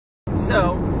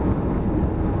So,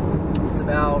 it's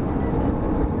about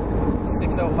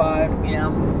 6:05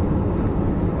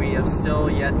 p.m. We have still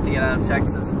yet to get out of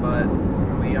Texas, but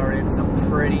we are in some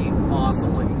pretty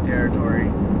awesome looking territory.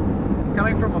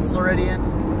 Coming from a Floridian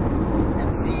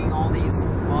and seeing all these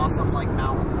awesome like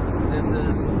mountains, this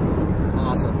is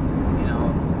awesome, you know,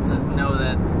 to know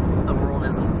that the world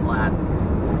isn't flat.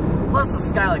 Plus the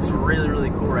sky looks really, really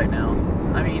cool right now.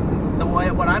 I mean, the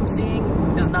way what I'm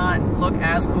seeing does not look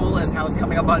as cool as how it's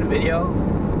coming up on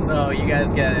video, so you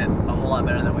guys get it a whole lot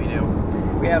better than we do.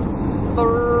 We have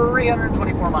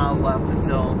 324 miles left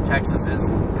until Texas is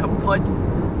kaput.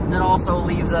 That also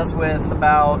leaves us with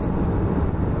about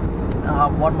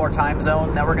one more time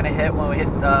zone that we're going to hit when we hit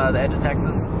the edge of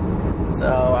Texas. So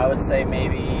I would say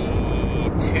maybe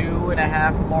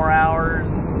 2.5 more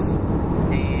hours,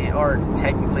 or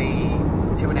technically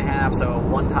 2.5, so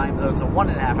one time zone, so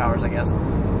 1.5 hours, I guess.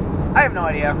 I have no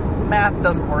idea. Math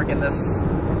doesn't work in this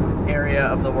area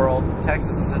of the world.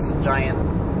 Texas is just a giant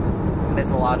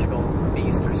mythological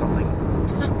beast or something.